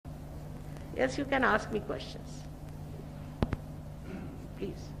Yes, you can ask me questions.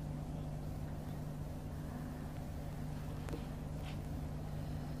 Please.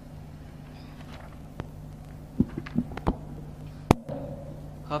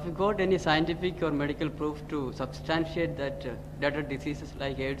 Have you got any scientific or medical proof to substantiate that other diseases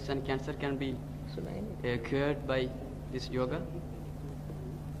like AIDS and cancer can be cured by this yoga?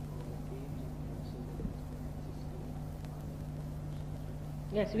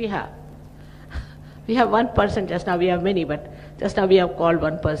 Yes, we have. We have one person just now, we have many, but just now we have called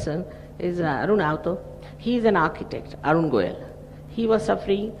one person, is Arun Auto. He is an architect, Arun Goyal. He was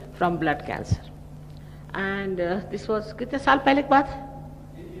suffering from blood cancer. And this was, कितने साल पहले की बात है?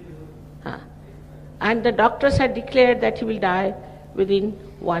 हाँ. And the doctors had declared that he will die within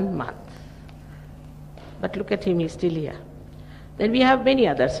 1 month. But look at him, he's still here. Then we have many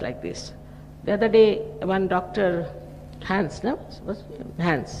others like this. The other day, one doctor, Hans, no?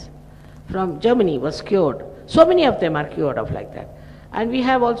 Hans, from Germany was cured. So many of them are cured of like that. And we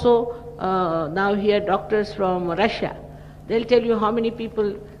have also now here doctors from Russia. They'll tell you how many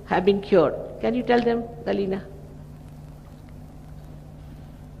people have been cured. Can you tell them, Galina?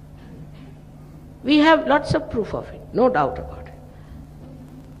 We have lots of proof of it, no doubt about it.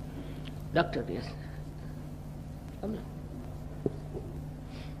 Doctor, yes. Come now.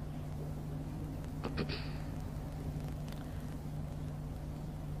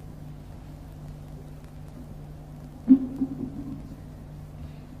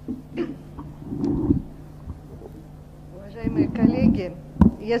 Уважаемые коллеги,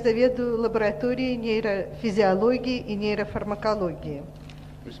 я заведую лабораторией нейрофизиологии и нейрофармакологии.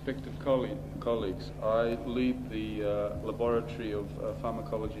 Respected colleagues, I lead the laboratory of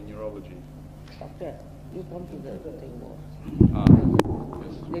pharmacology and neurology. Doctor, you come to the thing more.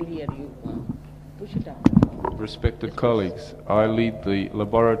 Yes. They'll hear you. Push it down. Respected colleagues, I lead the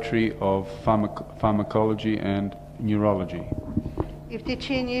laboratory of pharmacology and neurology. И в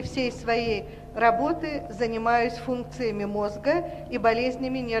течение всей своей работы занимаюсь функциями мозга и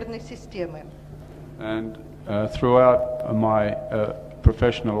болезнями нервной системы. And throughout my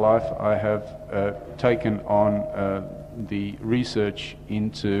professional life, I have taken on the research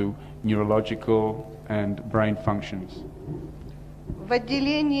into neurological and brain functions. В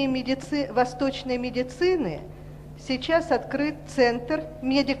отделении восточной медицины сейчас открыт Центр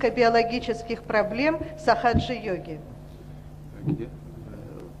медико-биологических проблем Сахаджи Йоги.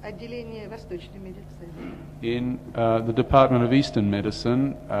 Отделение восточной медицины. In the Department of Eastern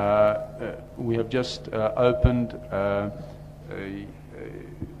Medicine, we have just opened a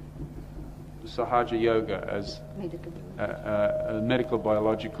Sahaja Yoga as a medical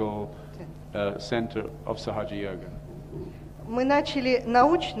biological center of Sahaja Yoga. Мы начали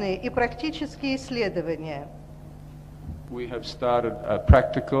научные и практические исследования. We have started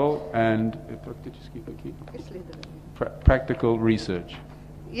practical and practical research.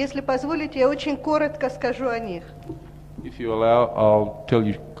 Если позволите, я очень коротко скажу о них. If you allow, I'll tell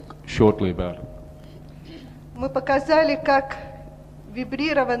you shortly about it. Мы показали, как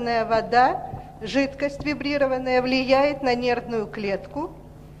вибрированная вода, жидкость вибрированная, влияет на нервную клетку.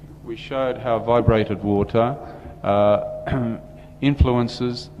 We showed how vibrated water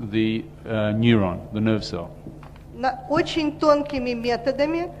influences the neuron, the nerve cell. Очень тонкими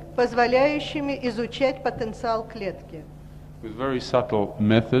методами, позволяющими изучать потенциал клетки. With very subtle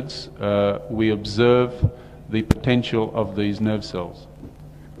methods, we observe the potential of these nerve cells.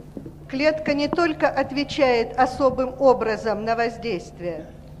 Клетка не только отвечает особым образом на воздействие.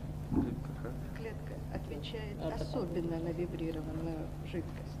 Клетка отвечает особенно на вибрированную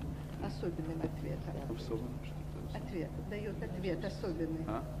жидкость, особенным ответом. Ответ, дает ответ особенный,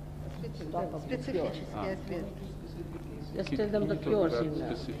 специфический ответ. Just tell them the cures in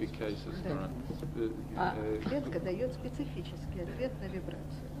specific cases. Клетка дает специфический ответ на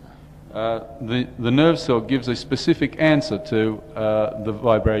вибрацию. The nerve cell gives a specific answer to the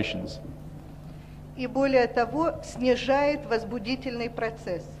vibrations. И более того, снижает возбудительный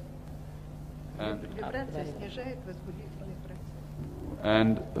процесс. Вибрация снижает возбудительный процесс.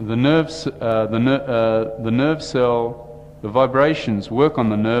 And the nerve cell, the vibrations work on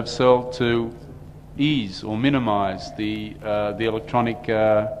the nerve cell to ease or minimize the electronic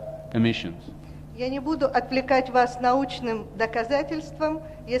emissions. Я не буду отвлекать вас научным доказательством.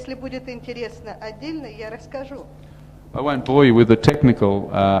 Если будет интересно отдельно, я расскажу. I won't bore you with the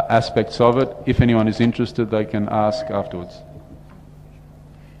technical aspects of it. If anyone is interested, they can ask afterwards.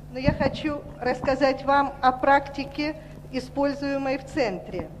 Но я хочу рассказать вам о практике, используемой в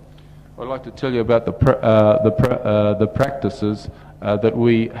центре. I'd like to tell you about the practices that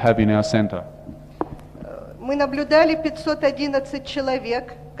we have in our center. Мы наблюдали 511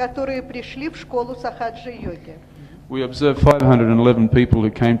 человек, которые пришли в школу Сахаджа-йоги. We observed 511 people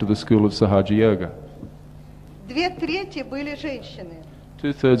who came to the school of Sahaja Yoga. 2/3 были женщины.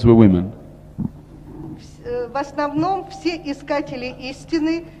 2/3 were women. В основном все искатели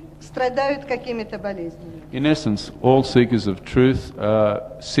истины страдают какими-то болезнями. In essence, all seekers of truth are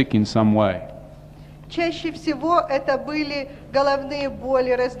sick in some way. Чаще всего это были головные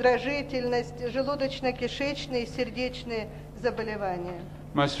боли, раздражительность, желудочно-кишечные, сердечные заболевания.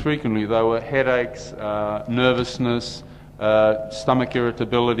 Most frequently, they were headaches, nervousness, stomach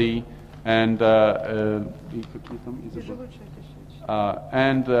irritability, and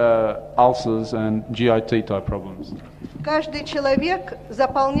ulcers and GIT type problems. Каждый человек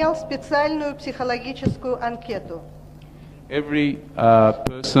заполнял специальную психологическую анкету. Every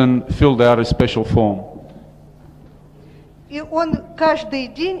person filled out a special form. И он каждый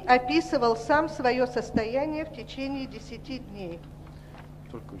день описывал сам свое состояние в течение 10 дней.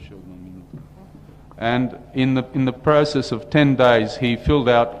 And in the process of 10 days, he filled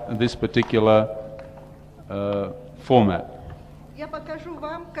out this particular format. Я покажу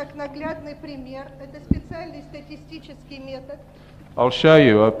вам как наглядный пример. Это специальный статистический метод. I'll show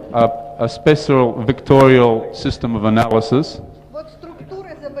you a special vectorial system of analysis. Вот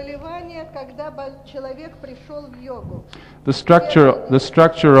структура заболевания, когда человек пришел в йогу. The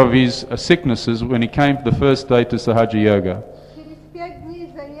structure of his sicknesses when he came the first day to Sahaja Yoga. Через 5 дней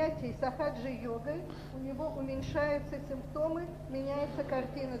занятий сахаджа-йогой у него уменьшаются симптомы, меняется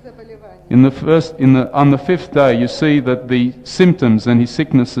картина заболевания. On the fifth day, you see that the symptoms and his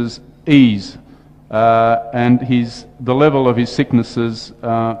sicknesses ease, and the level of his sicknesses,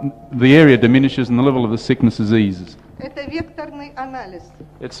 the area diminishes and the level of the sicknesses eases. Это векторный анализ.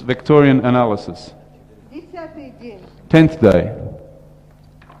 It's Victorian analysis. 10-й день. 10th day.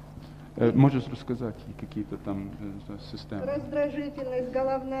 Можешь рассказать какие-то там системы? Раздражительность,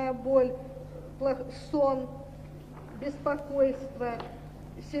 головная боль, сон, беспокойство,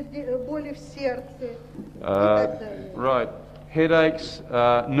 боли в сердце и так далее. Right. Headaches,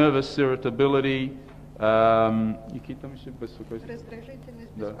 nervous irritability, какие там еще беспокойства?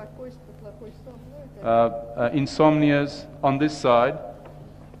 Раздражительность, беспокойство, плохой сон. Insomnias on this side,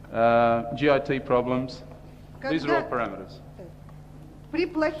 GIT problems. These are all parameters. При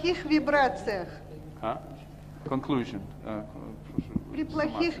плохих вибрациях. Conclusion. При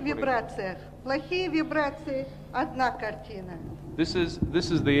плохих вибрациях. Плохие вибрации – одна картина. This is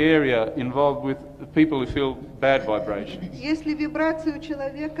the area involved with people who feel bad vibrations. Если вибрации у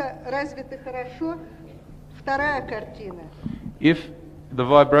человека развиты хорошо, вторая картина. If the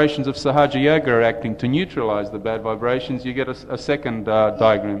vibrations of Sahaja Yoga are acting to neutralize the bad vibrations, you get a second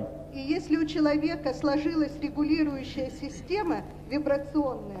diagram. И если у человека сложилась регулирующая система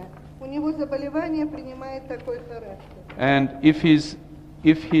вибрационная, у него заболевание принимает такой характер. And if he's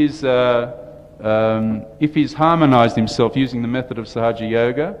harmonized himself using the method of Sahaja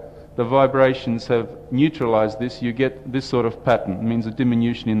Yoga, the vibrations have neutralized this, you get this sort of pattern. It means a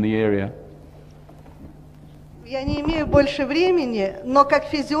diminution in the area. Я не имею больше времени, но как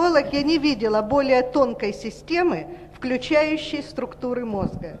физиолог я не видела более тонкой системы, включающей структуры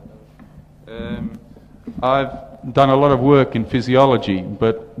мозга. I've done a lot of work in physiology,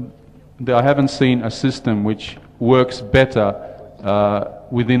 but I haven't seen a system which works better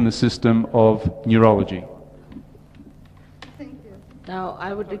within the system of neurology. Thank you. Now,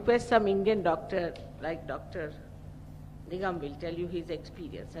 I would request some Indian doctor, like Dr. Nigam will tell you his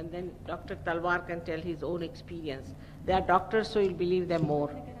experience, and then Dr. Talwar can tell his own experience. They are doctors, so you'll believe them more.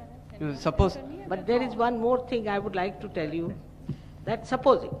 Suppose. But there is one more thing I would like to tell you, that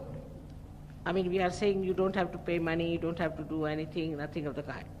supposing, I mean, we are saying you don't have to pay money, you don't have to do anything, nothing of the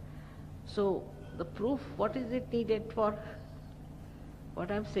kind. So, the proof, what is it needed for?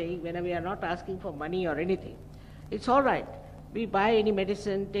 What I'm saying, when we are not asking for money or anything, it's all right. We buy any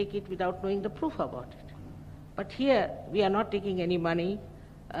medicine, take it without knowing the proof about it. But here, we are not taking any money,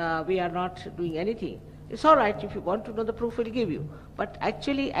 we are not doing anything. It's all right, if you want to know the proof, we'll give you. But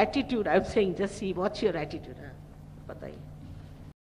actually, attitude, I'm saying, just see, what's your attitude? Huh?